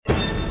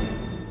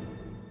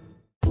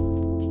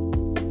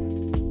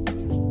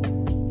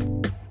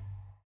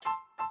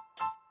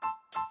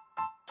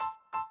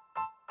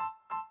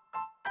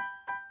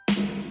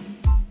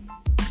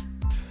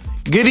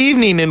Good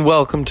evening and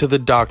welcome to the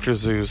Dr.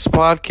 Zeus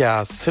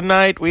podcast.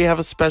 Tonight we have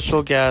a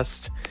special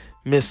guest,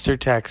 Mr.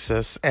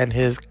 Texas and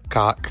his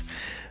cock.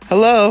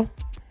 Hello.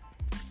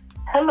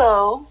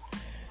 Hello.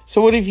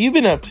 So what have you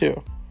been up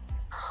to?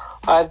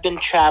 I've been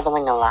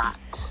traveling a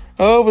lot.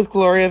 Oh, with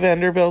Gloria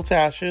Vanderbilt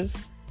Ashes?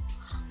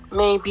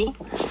 Maybe.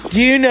 Do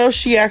you know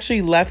she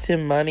actually left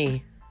him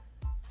money?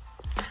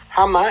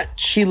 How much?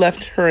 She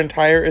left her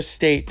entire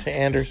estate to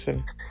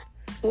Anderson.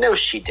 No,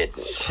 she didn't.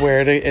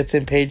 Swear to, it's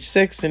in page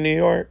 6 in New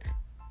York.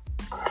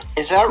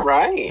 Is that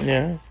right?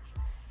 Yeah.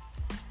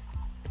 Do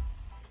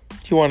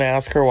you want to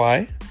ask her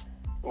why?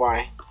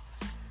 Why?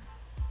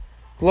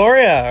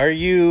 Gloria, are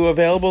you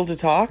available to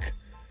talk?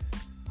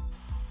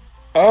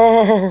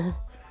 Oh,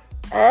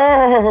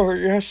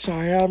 yes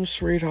I am,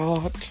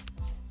 sweetheart.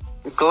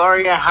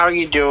 Gloria, how are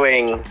you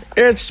doing?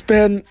 It's a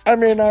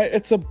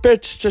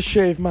bitch to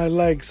shave my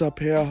legs up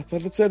here,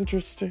 but it's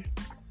interesting.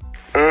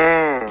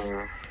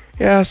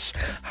 Yes,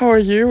 how are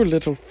you,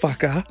 little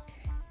fucker?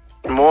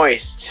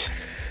 Moist.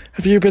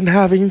 Have you been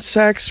having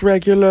sex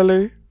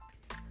regularly?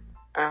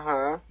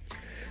 Uh-huh.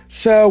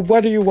 So,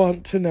 what do you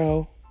want to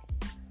know?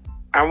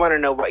 I want to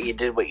know what you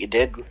did.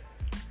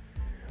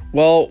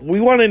 Well, we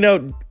want to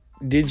know,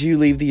 did you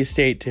leave the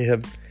estate to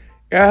him?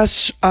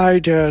 Yes, I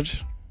did.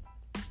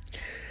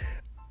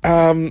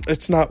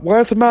 It's not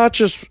worth much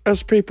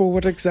as people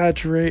would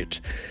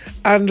exaggerate.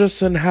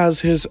 Anderson has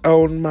his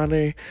own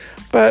money,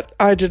 but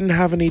I didn't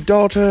have any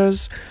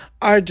daughters.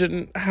 I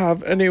didn't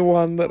have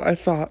anyone that I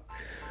thought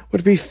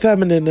would be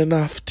feminine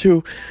enough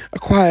to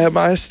acquire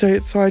my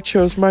estate, so I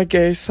chose my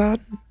gay son.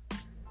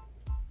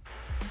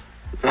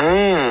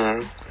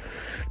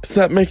 Does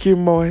that make you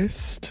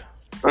moist?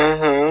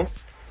 Very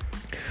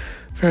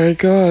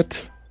good.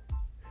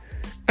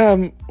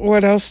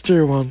 What else do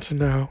you want to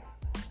know?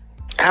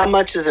 How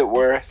much is it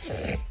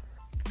worth?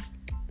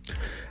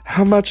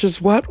 How much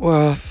is what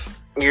worth?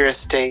 Your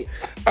estate.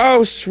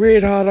 Oh,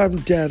 sweetheart,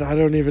 I'm dead. I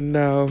don't even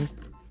know.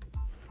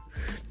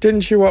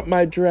 Didn't you want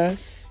my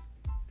dress?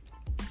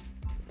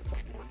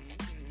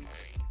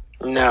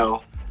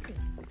 No.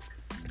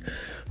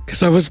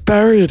 'Cause I was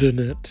buried in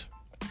it.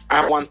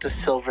 I want the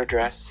silver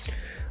dress.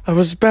 I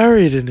was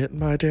buried in it,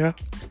 my dear.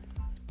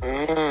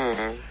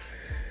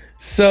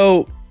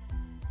 So,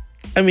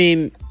 I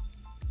mean,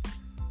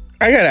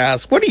 I gotta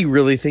ask, what do you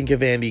really think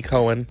of Andy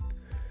Cohen?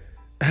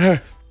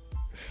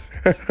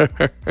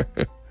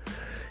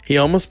 He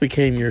almost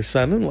became your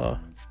son-in-law.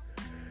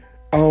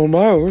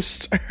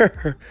 Almost.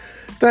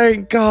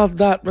 Thank God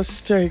that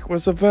mistake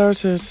was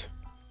averted.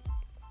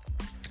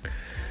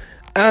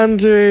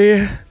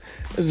 Andy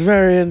is a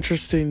very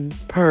interesting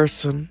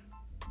person.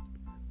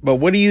 But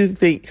what do you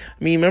think?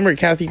 I mean, remember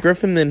Kathy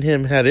Griffin and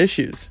him had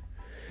issues.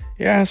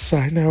 Yes,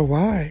 I know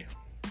why.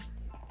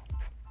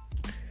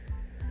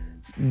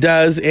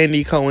 Does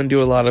Andy Cohen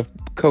do a lot of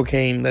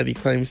cocaine that he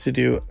claims to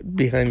do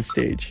behind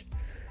stage?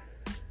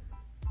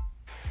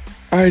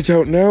 I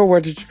don't know. Why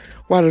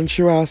don't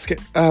you ask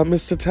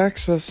Mr.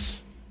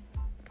 Texas?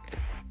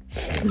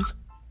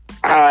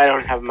 I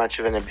don't have much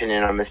of an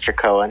opinion on Mr.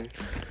 Cohen.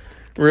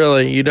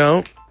 Really? You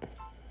don't?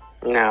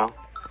 No.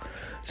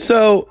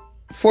 So,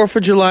 4th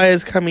of July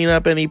is coming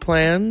up. Any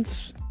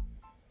plans?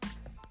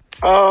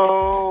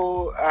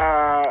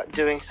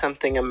 Doing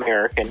something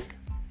American.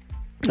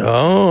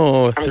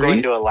 Oh, I'm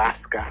going to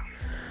Alaska.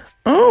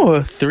 Oh,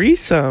 a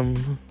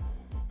threesome.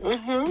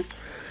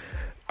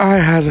 I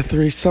had a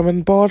threesome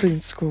in boarding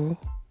school.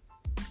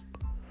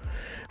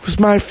 It was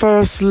my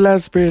first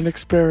lesbian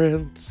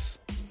experience.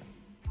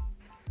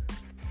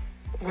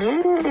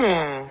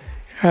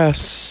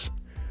 Yes.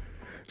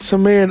 So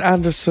me and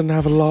Anderson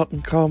have a lot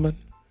in common.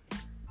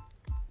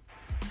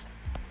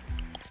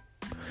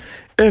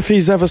 If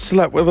he's ever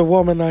slept with a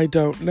woman, I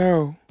don't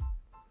know.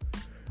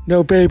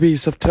 No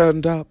babies have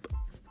turned up.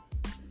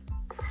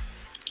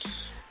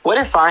 What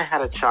if I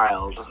had a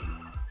child?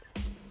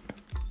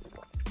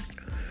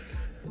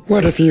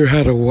 What if you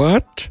had a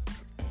what?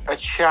 A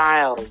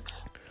child.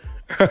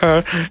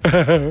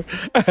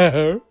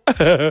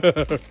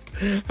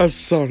 I'm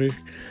sorry.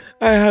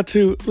 I had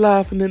to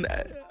laugh in an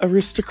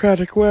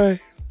aristocratic way.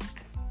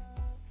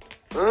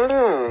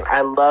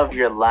 I love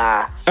your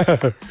laugh.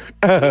 You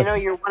know,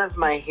 you're one of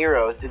my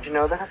heroes. Did you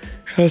know that?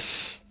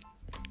 Yes.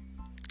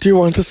 Do you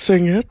want to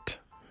sing it?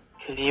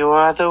 'Cause you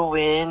are the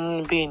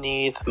wind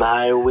beneath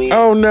my wings.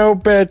 Oh, no,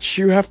 bitch.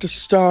 You have to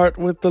start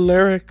with the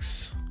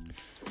lyrics.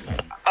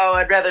 Oh,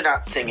 I'd rather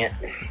not sing it.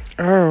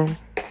 Oh.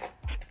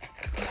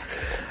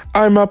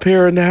 I'm up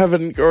here in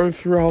heaven going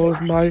through all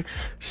of my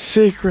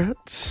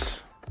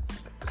secrets.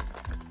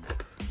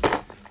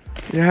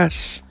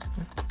 Yes.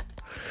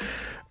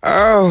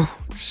 Oh,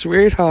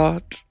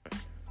 sweetheart.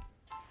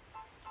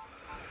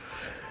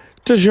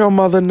 Does your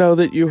mother know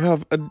that you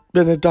have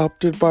been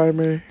adopted by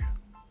me?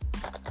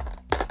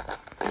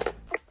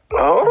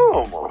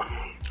 Oh.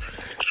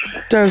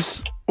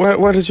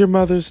 What is your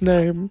mother's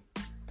name?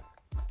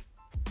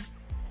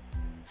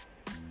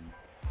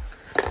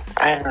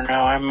 I don't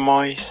know, I'm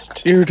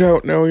moist. You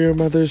don't know your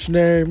mother's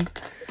name.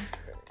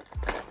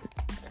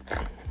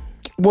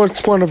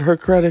 What's one of her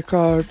credit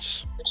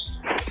cards?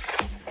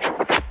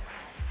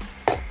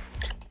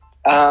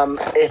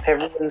 If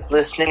everyone's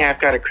listening, I've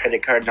got a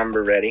credit card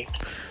number ready.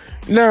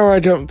 No, I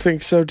don't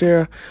think so,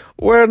 dear.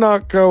 We're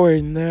not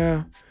going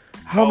there.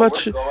 How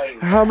much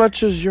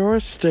is your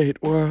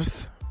estate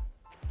worth?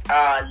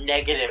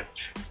 Negative.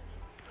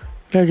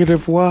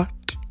 Negative what?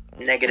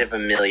 Negative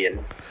 $1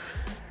 million.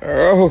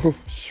 Oh,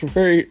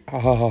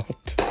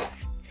 sweetheart.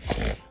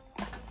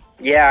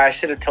 Yeah, I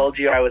should have told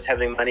you I was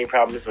having money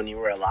problems when you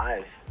were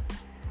alive.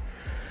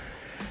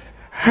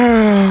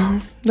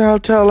 Now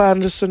tell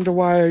Anderson to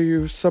wire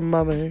you some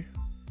money.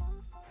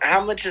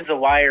 How much is the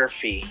wire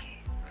fee?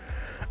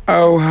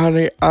 Oh,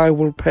 honey, I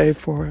will pay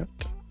for it.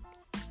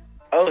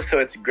 Oh, so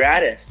it's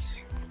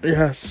gratis.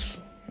 Yes.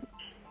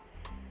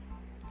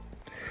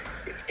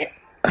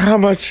 How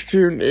much do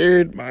you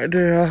need, my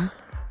dear?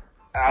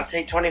 I'll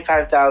take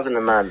 $25,000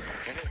 a month.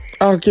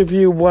 I'll give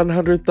you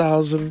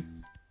 $100,000.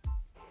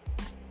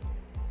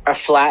 A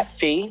flat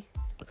fee?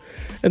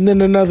 And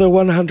then another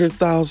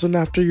 $100,000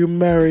 after you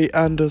marry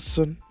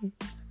Anderson.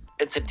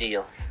 It's a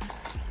deal.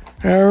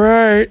 All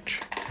right.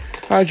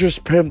 I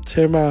just pimped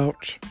him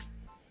out.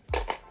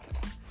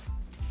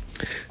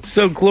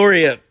 So,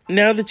 Gloria,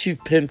 now that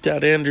you've pimped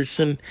out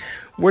Anderson,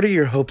 what are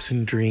your hopes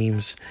and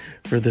dreams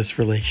for this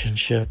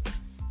relationship?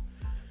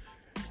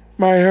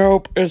 My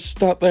hope is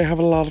that they have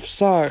a lot of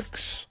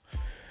sex.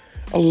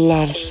 A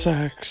lot of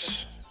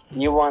sex.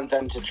 You want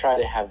them to try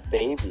to have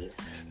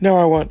babies? No,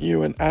 I want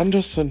you and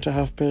Anderson to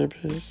have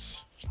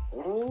babies.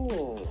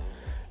 Ooh.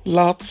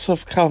 Lots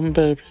of cum,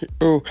 baby.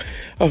 Oh,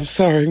 I'm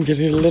sorry, I'm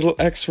getting a little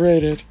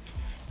X-rated.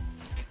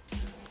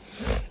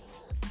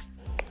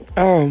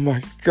 Oh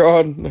my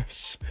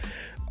goodness.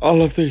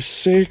 All of these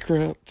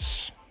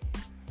secrets.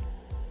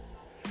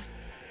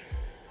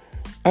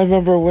 I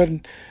remember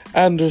when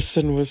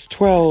Anderson was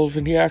 12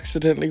 and he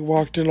accidentally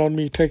walked in on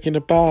me taking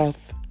a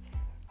bath.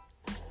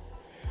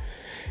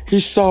 He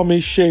saw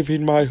me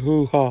shaving my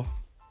hoo-ha.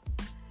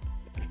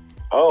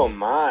 Oh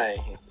my.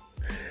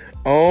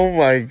 Oh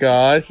my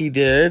God, he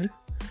did?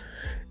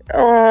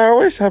 Oh, I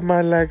always have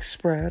my legs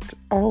spread.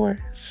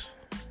 Always.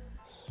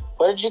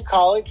 What did you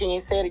call it? Can you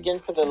say it again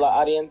for the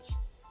audience?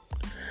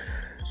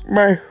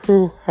 My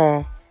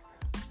hoo-ha.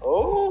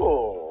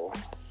 Oh.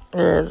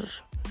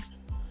 Yes.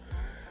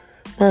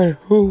 My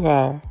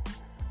hoo-ha.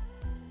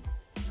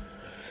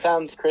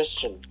 Sounds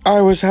Christian.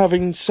 I was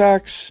having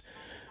sex.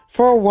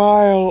 For a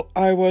while,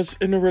 I was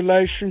in a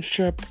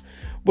relationship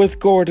with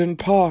Gordon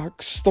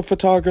Parks, the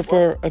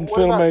photographer and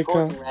filmmaker. What about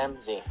Gordon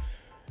Ramsay?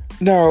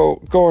 No,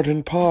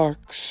 Gordon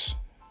Parks.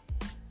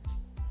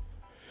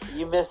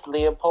 You missed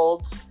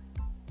Leopold?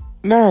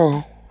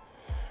 No.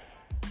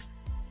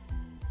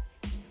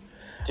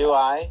 Do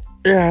I?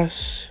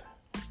 Yes.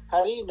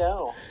 How do you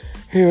know?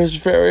 He was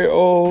very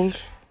old.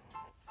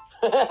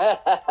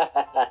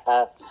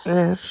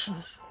 Yes.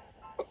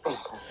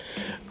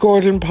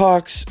 Gordon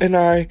Parks and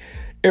I,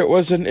 it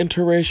was an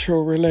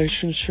interracial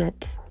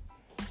relationship.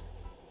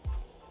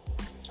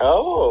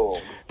 Oh.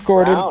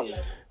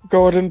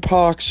 Gordon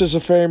Parks is a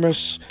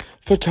famous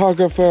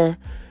photographer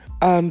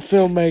and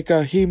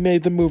filmmaker. He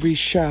made the movie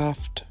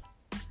Shaft.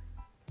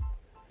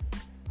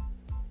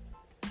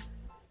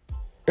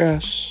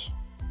 Yes.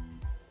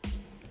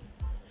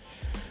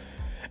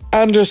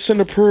 Anderson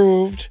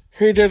approved.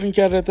 He didn't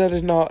get it that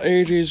in our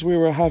 80s we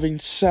were having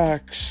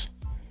sex.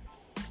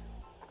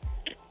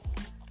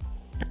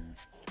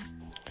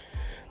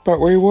 But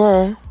we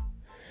were.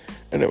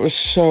 And it was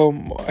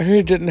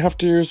he didn't have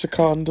to use a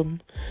condom.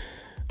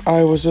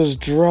 I was as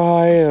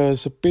dry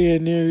as a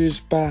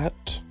Bearnese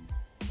bat.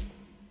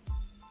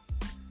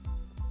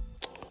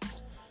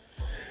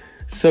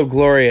 So,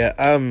 Gloria,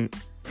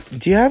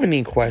 do you have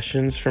any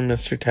questions for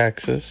Mr.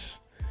 Texas?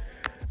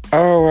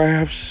 Oh, I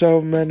have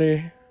so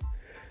many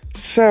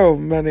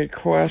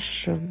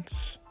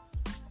questions.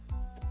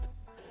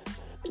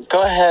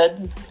 Go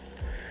ahead.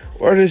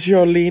 What is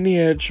your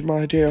lineage,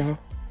 my dear?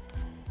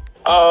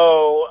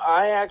 Oh,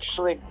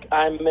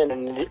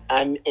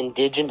 I'm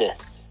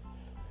indigenous.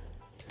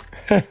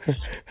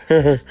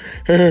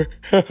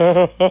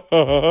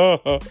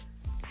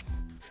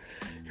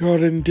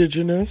 You're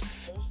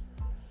indigenous?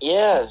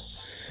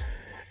 Yes.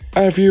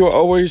 Have you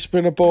always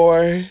been a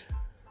boy?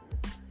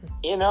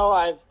 You know,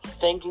 I'm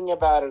thinking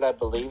about it, I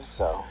believe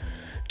so.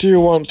 Do you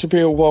want to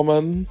be a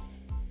woman?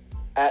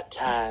 At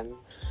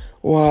times.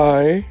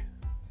 Why?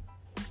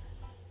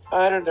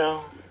 I don't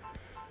know.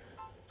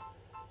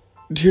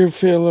 Do you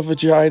feel a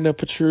vagina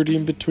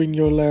protruding between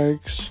your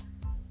legs?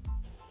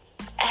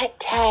 At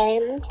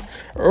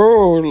times.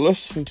 Oh,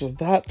 listen to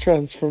that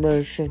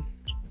transformation.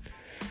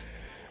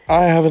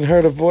 I haven't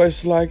heard a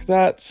voice like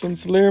that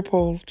since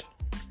Leopold.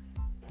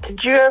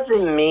 Did you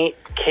ever meet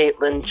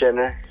Caitlyn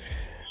Jenner?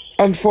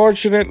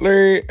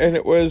 Unfortunately, and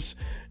it was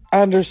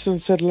Anderson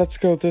said, let's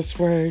go this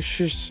way.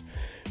 She's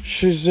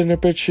in a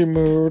bitchy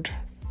mood.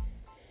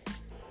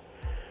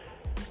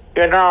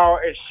 You know,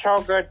 it's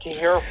so good to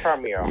hear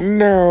from you.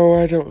 No,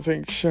 I don't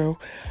think so.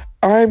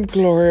 I'm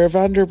Gloria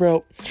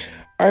Vanderbilt.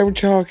 I'm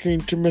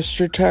talking to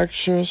Mr.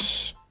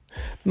 Texas.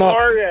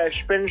 Gloria,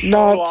 it's been so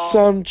long. long. Not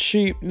some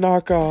cheap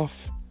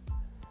knockoff.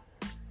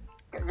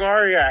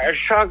 Gloria, it's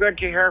so good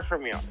to hear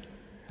from you.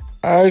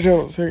 I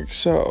don't think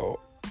so.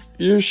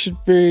 You should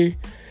be,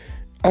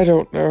 I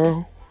don't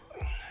know.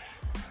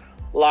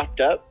 Locked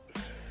up?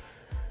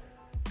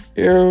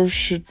 You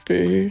should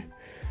be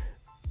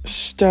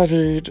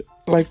studied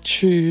like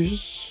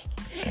cheese.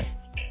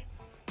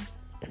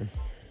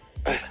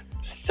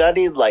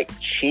 Studied like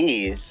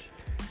cheese?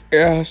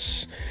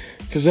 Yes,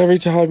 because every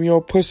time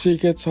your pussy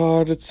gets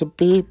hard, it's a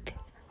beep.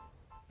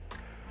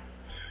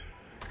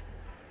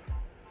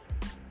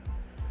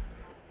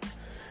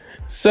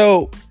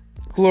 So,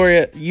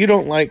 Gloria, you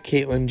don't like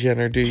Caitlyn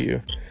Jenner, do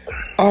you?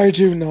 I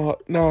do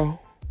not, no.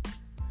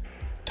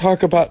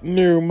 Talk about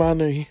new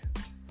money.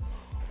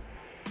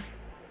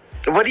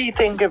 What do you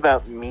think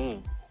about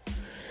me?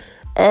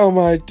 Oh,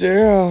 my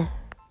dear.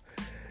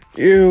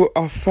 You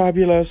are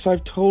fabulous.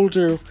 I've told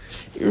you.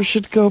 You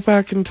should go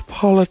back into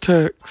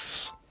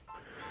politics.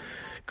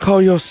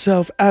 Call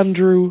yourself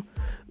Andrew...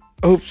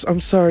 Oops,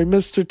 I'm sorry,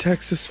 Mr.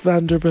 Texas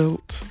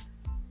Vanderbilt.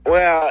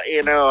 Well,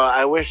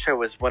 I wish I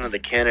was one of the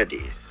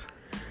Kennedys.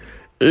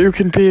 You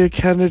can be a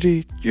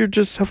Kennedy. You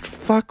just have to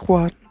fuck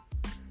one.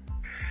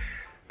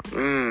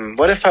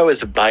 What if I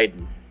was a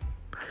Biden?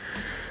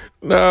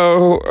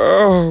 No.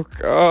 Oh,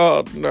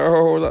 God,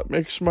 no. That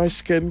makes my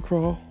skin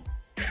crawl.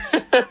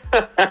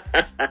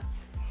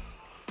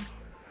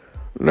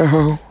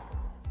 No.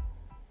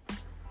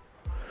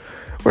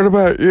 What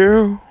about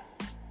you?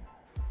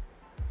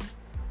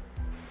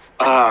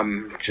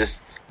 I'm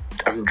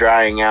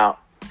drying out.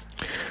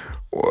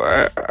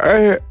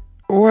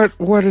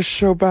 What is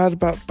so bad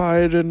about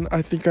Biden?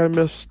 I think I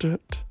missed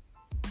it.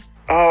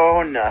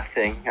 Oh,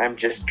 nothing. I'm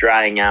just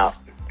drying out.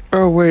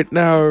 Oh, wait,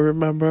 now I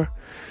remember.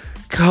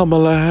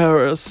 Kamala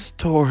Harris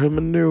tore him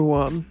a new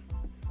one.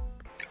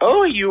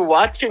 Oh, you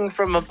watching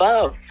from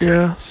above?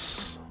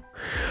 Yes.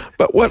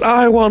 But what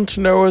I want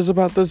to know is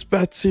about this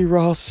Betsy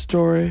Ross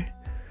story.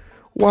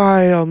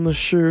 Why on the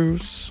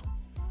shoes?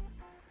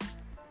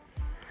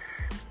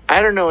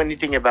 I don't know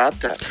anything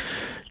about that.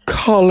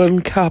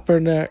 Colin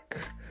Kaepernick,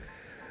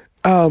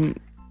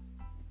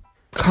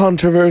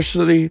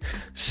 controversially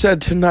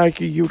said to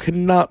Nike, you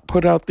cannot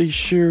put out these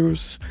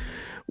shoes,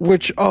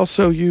 which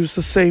also use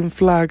the same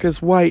flag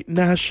as white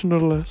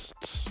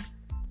nationalists.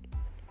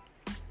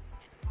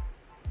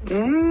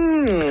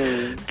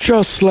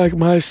 Just like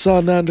my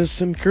son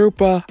Anderson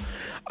Cooper,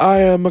 I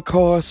am a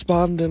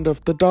correspondent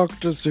of the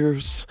Dr.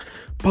 Zeus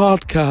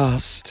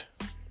podcast.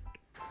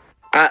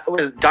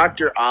 Was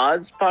Dr.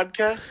 Oz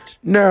podcast?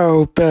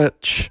 No,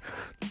 bitch.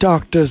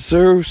 Dr.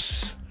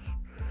 Zeus.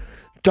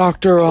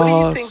 Dr. Oz.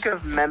 What do you think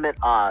of Mehmet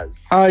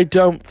Oz? I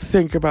don't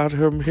think about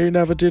him. He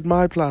never did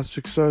my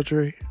plastic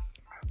surgery.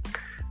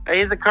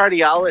 He's a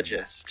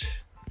cardiologist.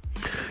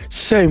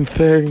 Same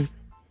thing.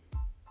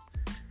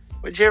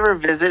 Would you ever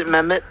visit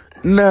Mehmet?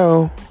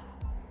 No.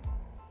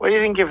 What do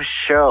you think of his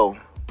show?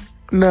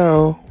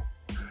 No.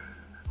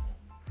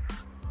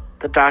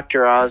 The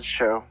Dr. Oz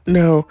show.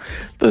 No.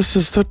 This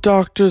is the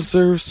Dr.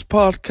 Zeus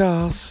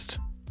podcast.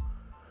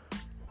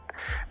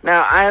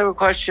 Now, I have a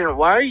question.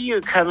 Why are you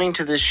coming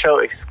to this show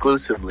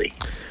exclusively?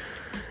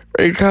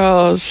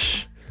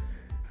 Because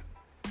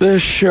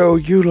this show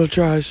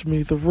eulogized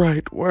me the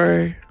right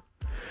way.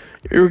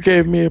 You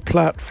gave me a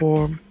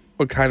platform.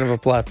 What kind of a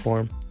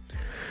platform?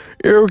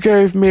 You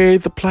gave me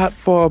the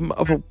platform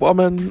of a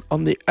woman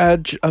on the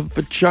edge of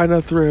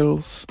vagina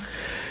thrills.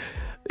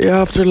 The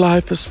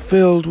afterlife is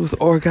filled with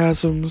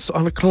orgasms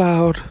on a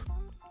cloud.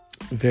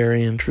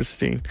 Very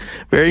interesting.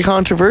 Very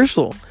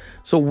controversial.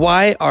 So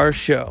why our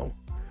show?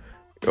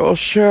 Your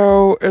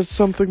show is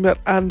something that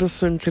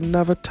Anderson can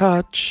never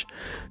touch,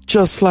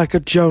 just like a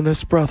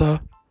Jonas brother.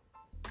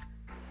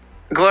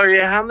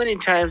 Gloria, how many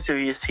times have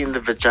you seen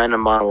the vagina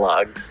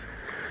monologues?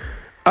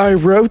 I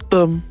wrote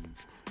them.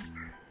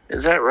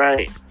 Is that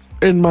right?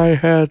 In my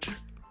head.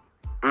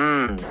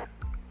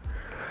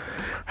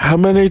 How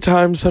many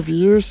times have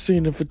you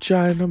seen a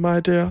vagina,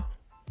 my dear?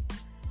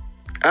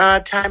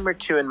 A time or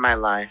two in my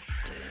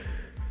life.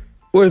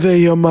 Were they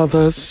your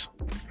mother's?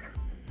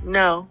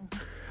 No.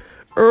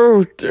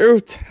 Oh, do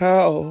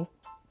tell.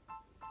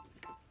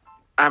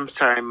 I'm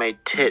sorry, my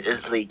tit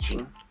is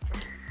leaking.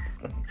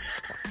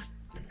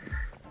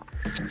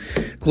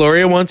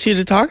 Gloria wants you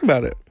to talk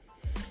about it.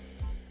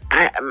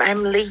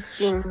 I'm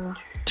leaking.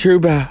 Too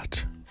bad.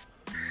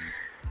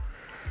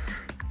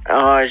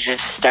 Oh, I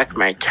just stuck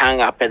my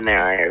tongue up in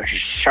there. It was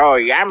so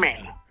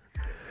yummy.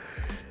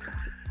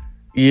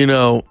 You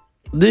know,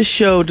 this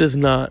show does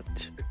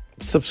not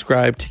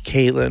subscribe to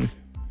Caitlyn.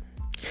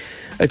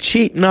 A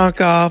cheap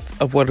knockoff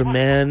of what a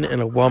man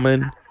and a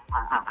woman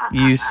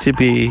used to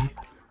be.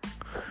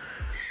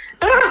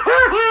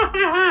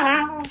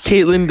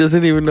 Caitlyn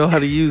doesn't even know how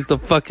to use the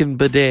fucking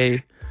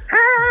bidet.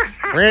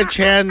 Which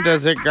hand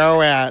does it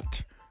go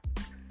at?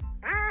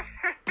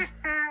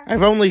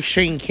 I've only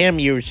seen Kim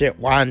use it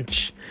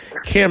once.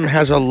 Kim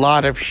has a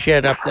lot of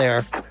shit up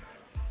there.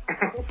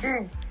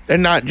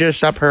 And not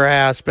just up her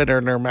ass, but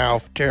in her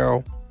mouth,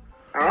 too.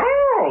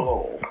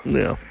 Oh.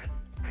 Yeah.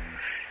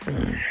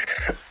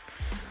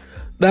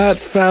 That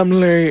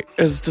family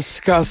is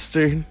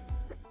disgusting.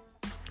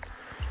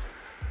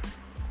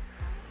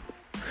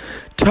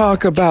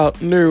 talk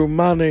about new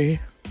money.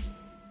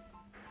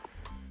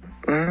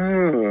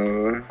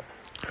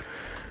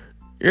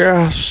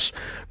 Yes.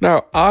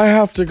 Now, I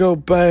have to go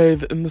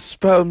bathe in the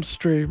sperm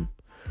stream.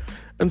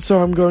 And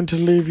so I'm going to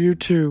leave you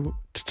two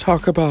to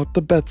talk about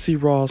the Betsy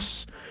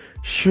Ross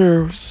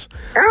shoes.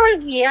 Oh,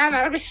 yeah,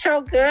 that was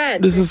so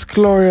good. This is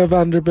Gloria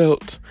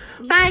Vanderbilt.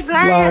 Bye,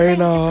 Gloria. Flying Thank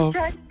you off.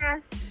 for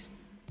joining us.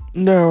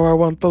 No, I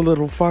want the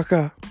little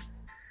fucker.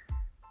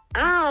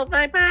 Oh,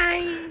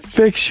 bye-bye.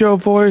 Fix your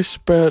voice,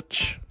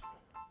 bitch.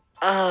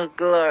 Oh,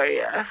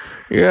 Gloria.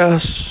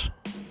 Yes.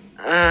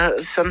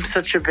 I'm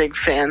such a big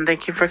fan.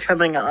 Thank you for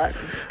coming on.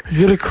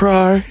 You gonna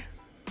cry?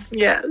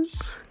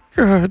 Yes.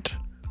 Good.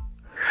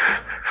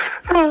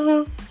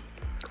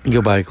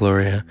 Goodbye,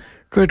 Gloria.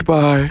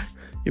 Goodbye.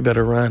 You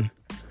better run.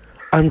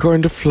 I'm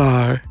going to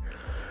fly.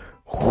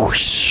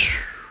 Whoosh.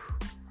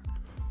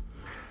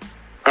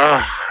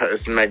 Oh,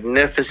 it's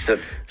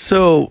magnificent.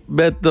 So,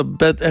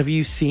 have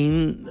you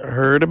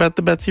heard about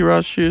the Betsy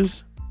Ross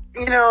shoes?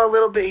 You know, a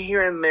little bit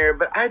here and there,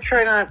 but I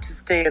try not to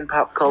stay in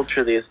pop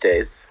culture these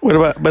days.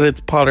 But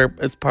it's part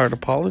of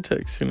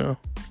politics, you know.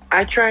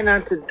 I try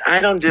not to.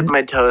 I don't dip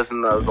my toes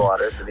in those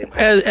waters anymore.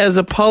 As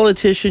a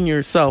politician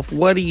yourself,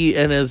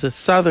 and as a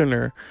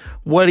Southerner,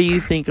 what do you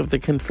think of the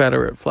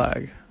Confederate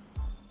flag?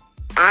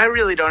 I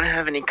really don't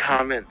have any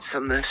comments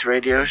on this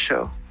radio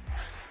show.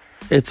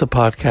 It's a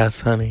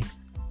podcast, honey.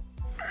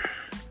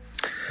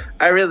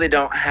 I really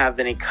don't have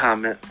any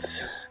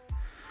comments.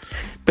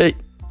 But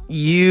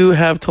you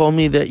have told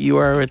me that you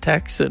are a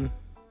Texan.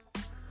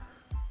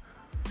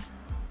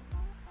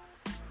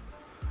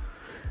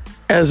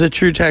 As a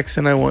true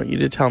Texan, I want you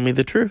to tell me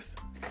the truth.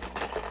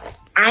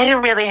 I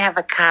don't really have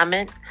a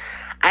comment.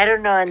 I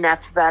don't know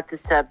enough about the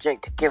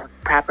subject to give a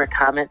proper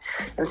comment.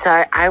 And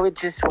so I would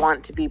just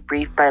want to be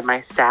briefed by my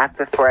staff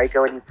before I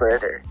go any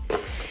further.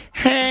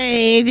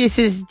 Hey, this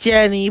is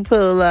Jenny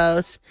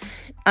Poulos.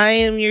 I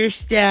am your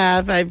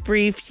staff. I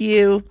briefed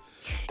you.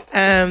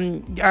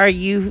 Are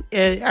you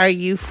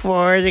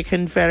for the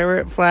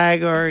Confederate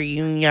flag or are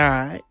you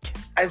not?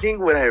 I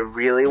think what I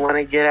really want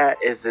to get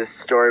at is this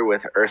story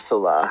with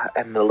Ursula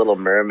and the Little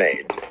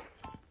Mermaid.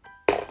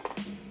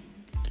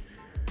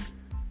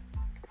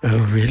 Oh,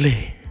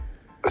 really?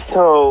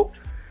 So,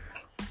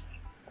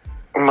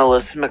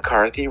 Melissa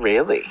McCarthy,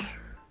 really?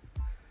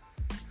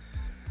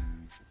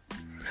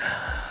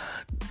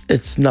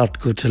 It's not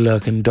good to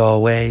lurk in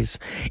doorways.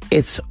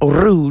 It's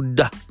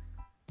rude.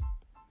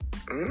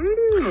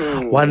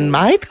 One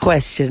might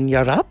question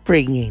your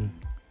upbringing.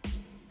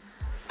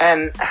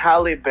 And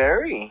Halle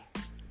Berry.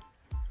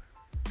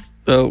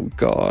 Oh,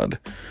 God.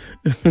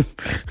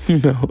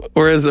 No.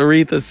 Or as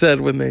Aretha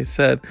said when they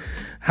said,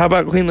 how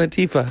about Queen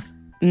Latifah?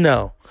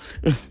 No.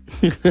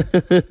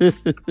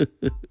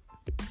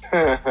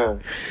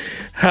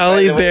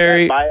 Halle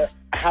Berry.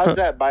 How's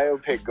that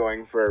biopic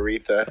going for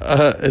Aretha?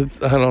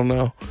 I don't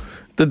know.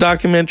 The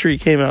documentary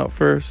came out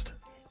first.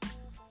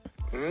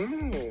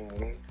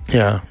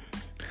 Yeah.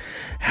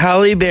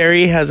 Halle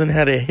Berry hasn't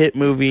had a hit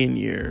movie in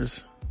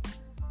years.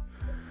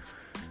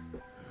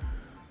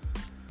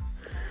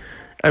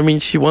 I mean,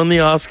 she won the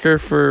Oscar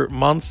for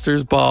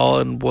Monsters Ball,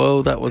 and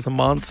whoa, that was a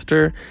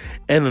monster.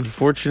 And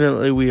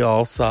unfortunately, we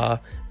all saw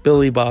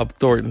Billy Bob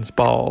Thornton's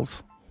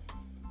balls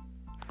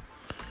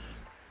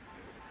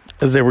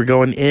as they were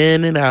going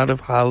in and out of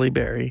Halle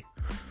Berry.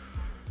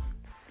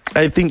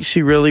 I think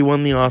she really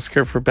won the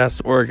Oscar for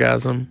Best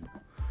Orgasm.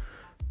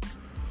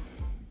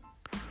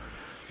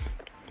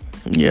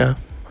 Yeah.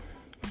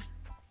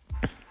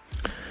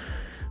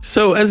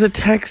 So, as a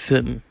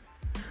Texan,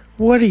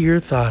 what are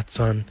your thoughts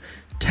on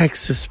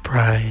Texas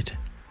pride?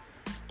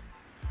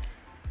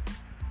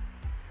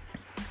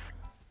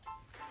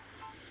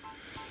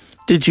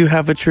 Did you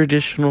have a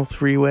traditional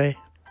three-way?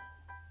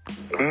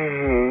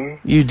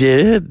 Mm-hmm. You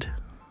did?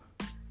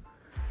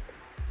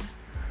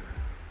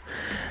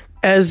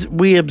 As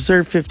we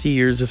observe 50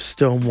 years of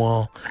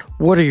Stonewall,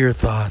 what are your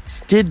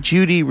thoughts? Did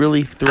Judy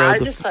really throw I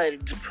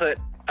decided to put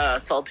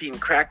saltine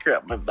cracker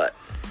up my butt.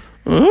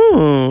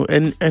 Ooh,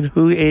 and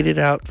who ate it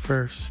out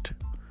first?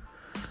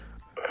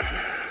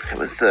 It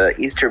was the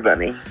Easter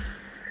Bunny.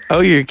 Oh,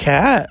 your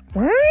cat.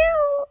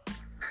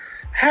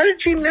 How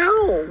did you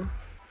know?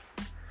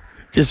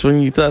 Just when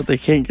you thought they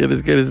can't get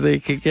as good as they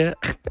could get.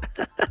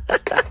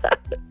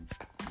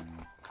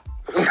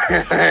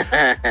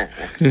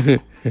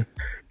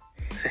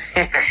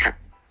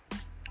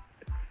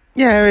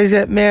 Yeah, I was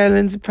at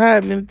Marilyn's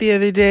apartment the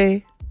other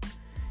day.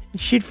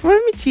 She had 4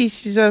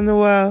 Matisses on the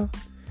wall.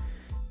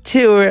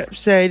 2 were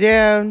upside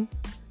down.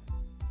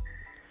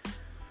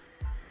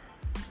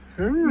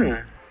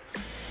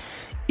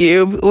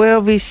 You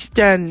will be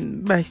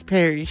stunned by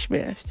Perry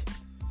Smith.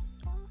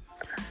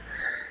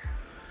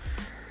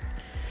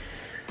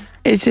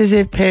 It's as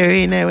if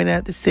Perry and I went out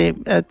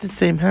at the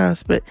same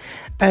house, but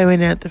I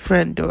went out the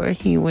front door,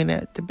 he went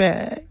out the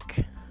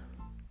back.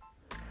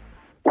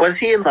 Was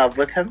he in love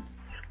with him?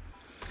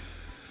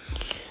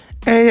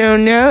 I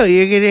don't know.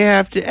 You're going to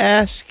have to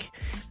ask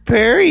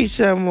Perry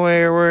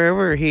somewhere,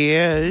 wherever he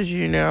is,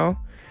 you know.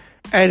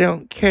 I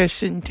don't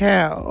kiss and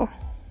tell.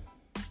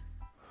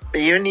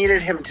 You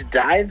needed him to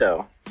die,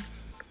 though.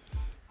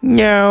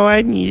 No,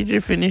 I needed to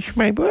finish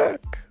my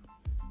book.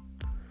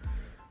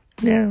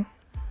 No.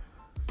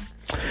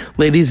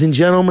 Ladies and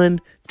gentlemen,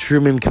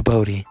 Truman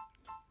Capote.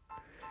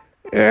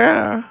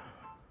 Yeah.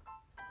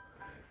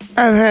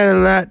 I've had a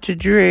lot to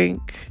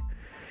drink.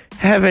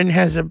 Heaven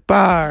has a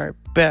bar,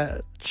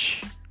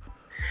 bitch.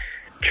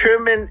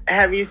 Truman,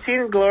 have you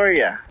seen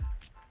Gloria?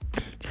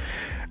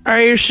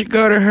 I used to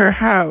go to her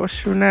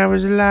house when I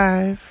was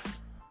alive.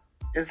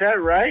 Is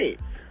that right?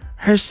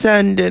 Her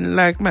son didn't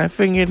like my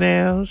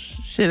fingernails,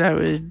 said I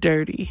was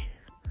dirty.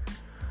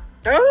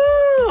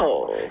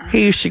 Oh!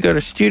 He used to go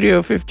to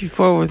Studio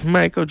 54 with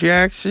Michael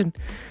Jackson.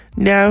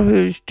 Now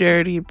who's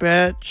dirty,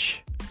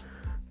 bitch?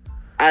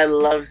 I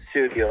love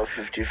Studio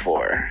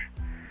 54.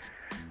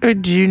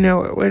 Do you know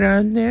what went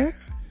on there?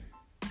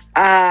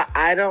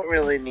 I don't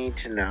really need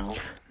to know.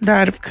 A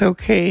lot of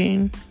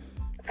cocaine.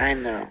 I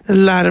know. A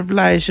lot of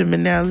Liza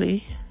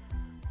Minnelli.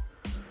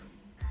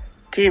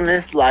 Do you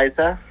miss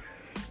Liza?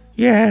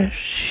 Yeah,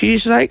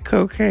 she's like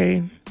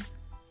cocaine.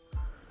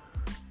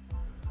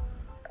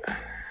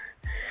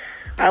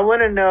 I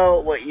want to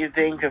know what you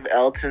think of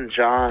Elton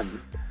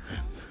John.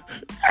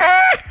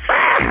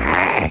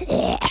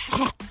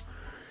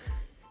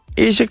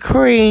 Is a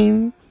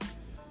queen.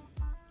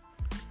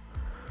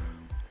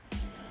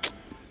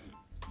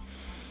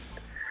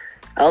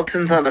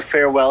 Elton's on a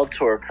farewell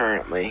tour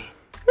currently.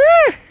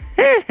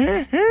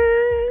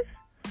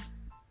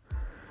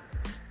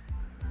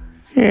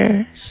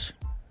 Yes.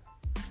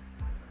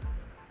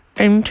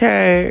 I'm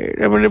tired.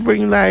 I'm gonna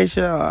bring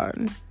Liza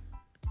on.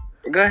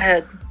 Go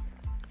ahead.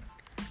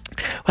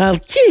 Well,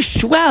 this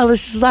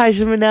is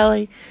Liza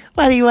Minnelli.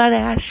 What do you want to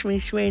ask me,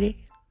 sweetie?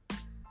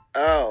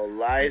 Oh,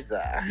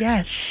 Liza.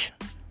 Yes.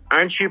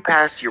 Aren't you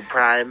past your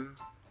prime?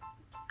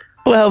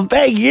 Well,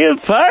 beg your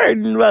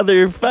pardon,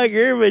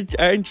 motherfucker, but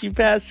aren't you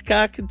past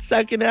cock and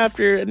sucking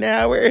after an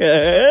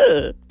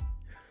hour?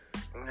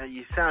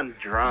 You sound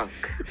drunk.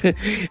 Do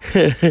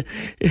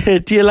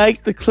you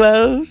like the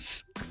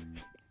clothes?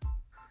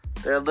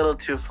 They're a little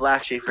too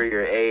flashy for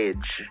your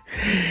age.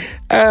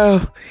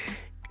 Oh,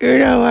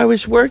 I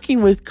was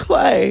working with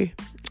Clay.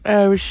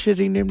 I was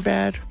sitting in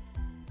bed.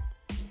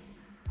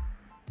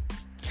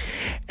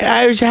 And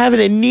I was having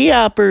a knee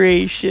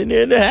operation,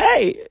 and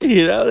hey,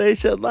 they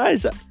said,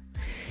 Liza,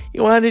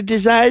 you want to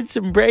design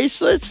some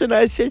bracelets? And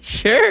I said,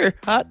 sure,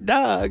 hot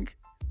dog.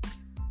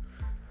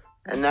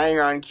 And now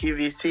you're on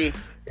QVC.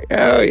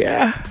 Oh,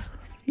 yeah.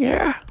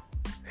 Yeah.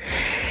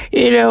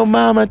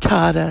 Mama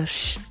taught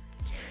us,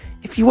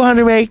 if you want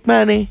to make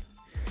money,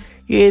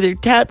 you either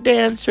tap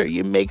dance or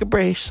you make a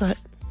bracelet.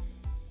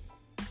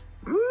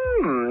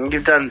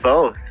 You've done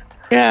both.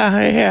 Yeah,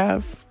 I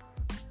have.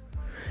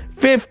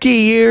 50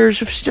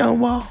 years of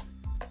Stonewall.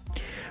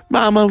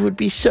 Mama would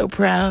be so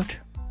proud.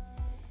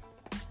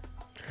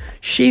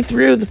 She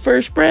threw the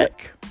first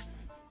brick.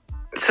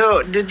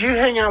 So, did you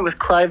hang out with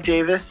Clive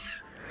Davis?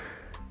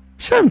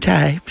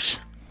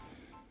 Sometimes.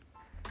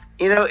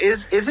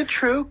 Is it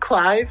true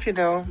Clive,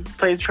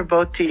 plays for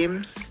both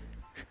teams?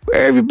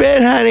 Where have you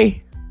been,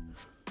 honey?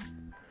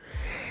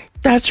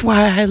 That's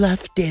why I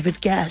left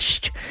David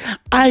Guest.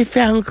 I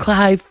found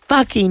Clive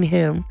fucking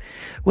him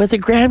with a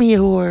Grammy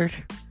Award.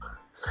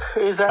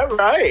 Is that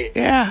right?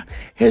 Yeah,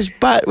 his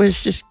butt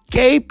was just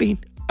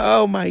gaping.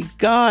 Oh my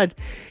God.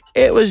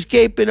 It was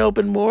gaping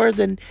open more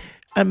than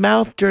a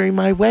mouth during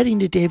my wedding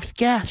to David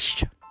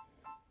Guest.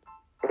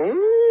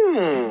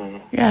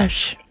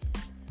 Yes.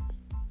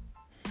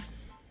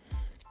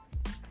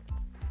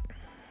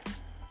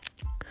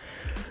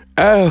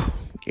 Oh,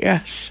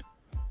 yes.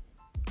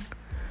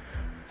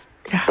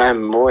 Yeah.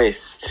 I'm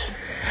moist.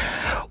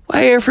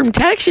 Well, you're from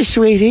Texas,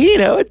 sweetie.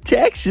 In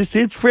Texas,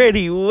 it's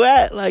pretty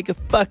wet, like a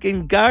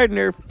fucking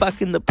gardener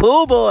fucking the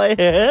pool boy.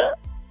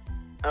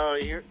 Oh,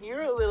 you're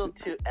a little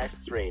too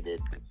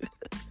X-rated.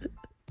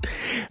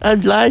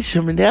 I'm Liza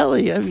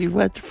Minnelli. I mean,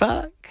 what the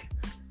fuck?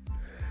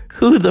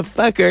 Who the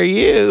fuck are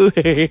you?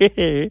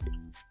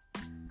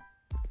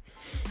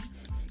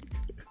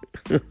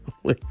 Oh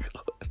my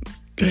God.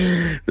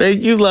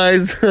 Thank you,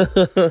 Liza.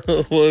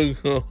 Oh my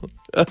God.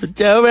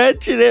 Don't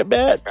mention it,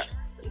 bitch.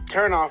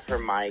 Turn off her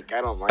mic.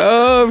 I don't like it.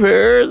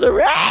 Over the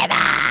rainbow.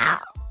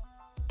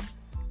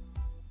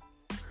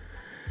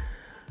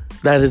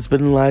 That has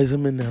been Liza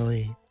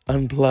Minnelli,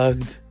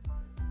 Unplugged.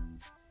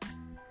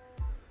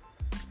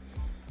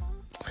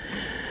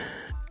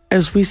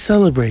 As we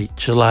celebrate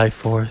July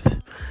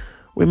 4th,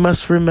 we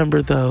must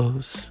remember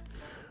those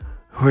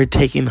who are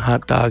taking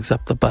hot dogs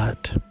up the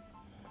butt.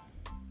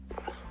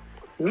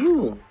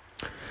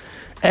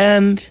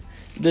 And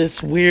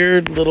this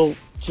weird little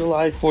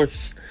July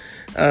 4th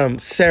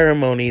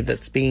ceremony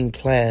that's being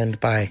planned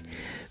by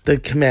the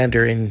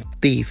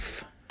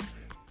commander-in-chief.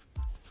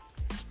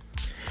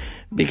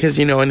 Because,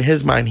 in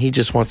his mind, he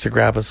just wants to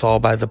grab us all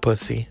by the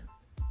pussy.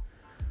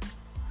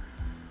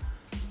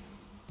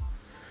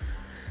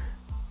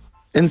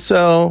 And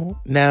so,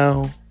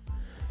 now,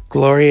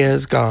 Gloria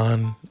is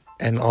gone,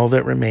 and all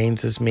that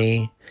remains is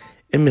me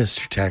and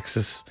Mr.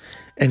 Texas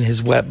and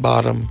his wet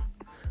bottom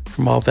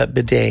from all that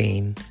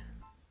bideting.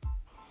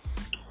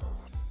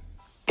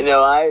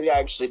 I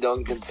actually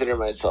don't consider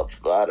myself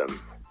a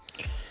bottom.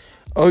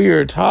 Oh,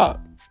 you're a top.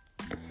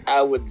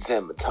 I wouldn't say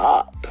I'm a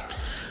top.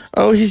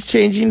 Oh, he's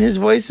changing his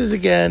voices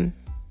again.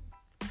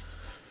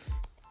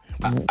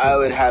 I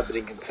would happen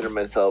to consider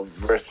myself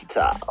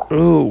versatile.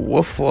 Ooh,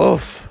 woof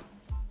woof.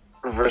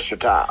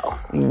 Versatile.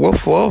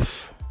 Woof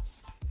woof.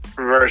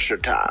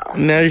 Versatile.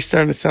 Now you're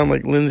starting to sound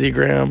like Lindsey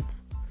Graham.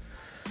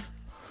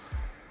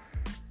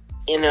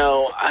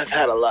 I've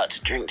had a lot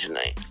to drink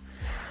tonight.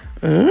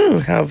 Ooh,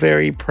 how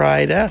very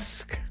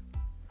Pride-esque.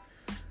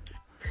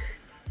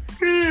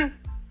 And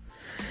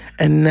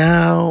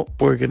now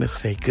we're going to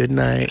say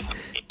goodnight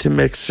to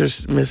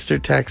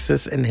Mr.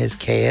 Texas and his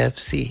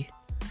KFC.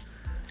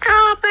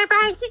 Oh,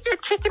 bye-bye, you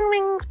get chicken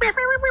wings.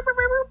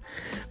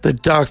 The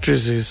Dr.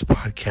 Zeus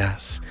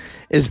podcast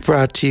is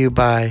brought to you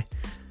by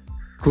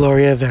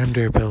Gloria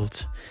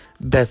Vanderbilt,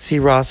 Betsy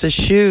Ross's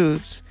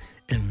Shoes,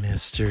 and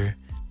Mr.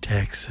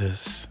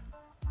 Texas.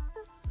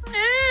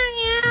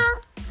 Yeah.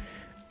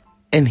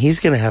 And he's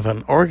going to have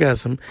an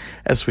orgasm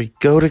as we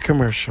go to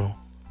commercial.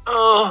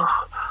 Oh.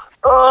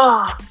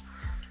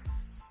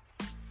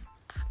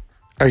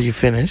 Are you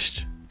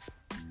finished?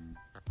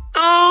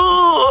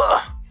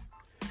 Oh.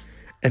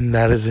 And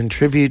that is in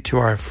tribute to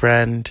our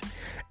friend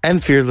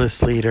and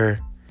fearless leader.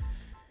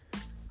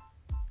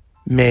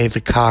 May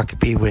the cock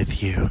be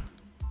with you.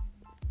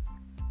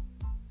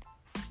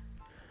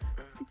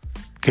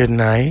 Good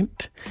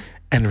night.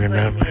 And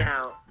remember,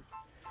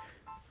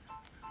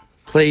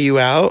 play you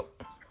out.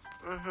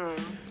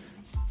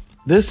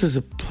 This is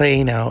a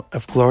playing out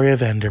of Gloria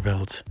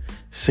Vanderbilt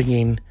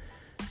singing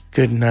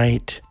Good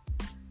Night,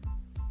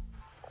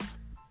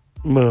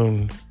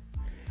 Moon.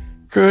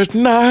 Good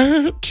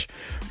night,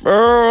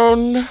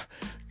 Moon.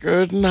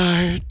 Good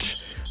night,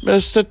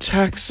 Mr.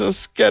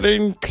 Texas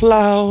getting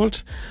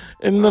plowed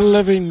in the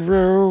living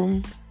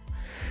room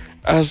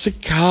as he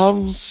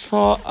comes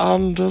for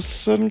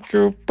Anderson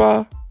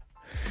Cooper.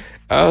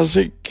 As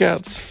he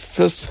gets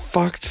fist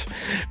fucked,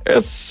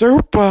 it's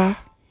super.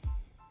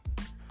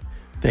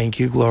 Thank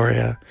you,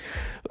 Gloria.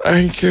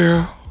 Thank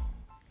you.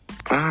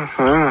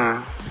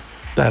 That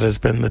has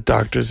been the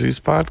Dr.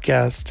 Zeus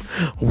podcast.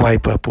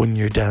 Wipe up when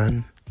you're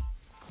done.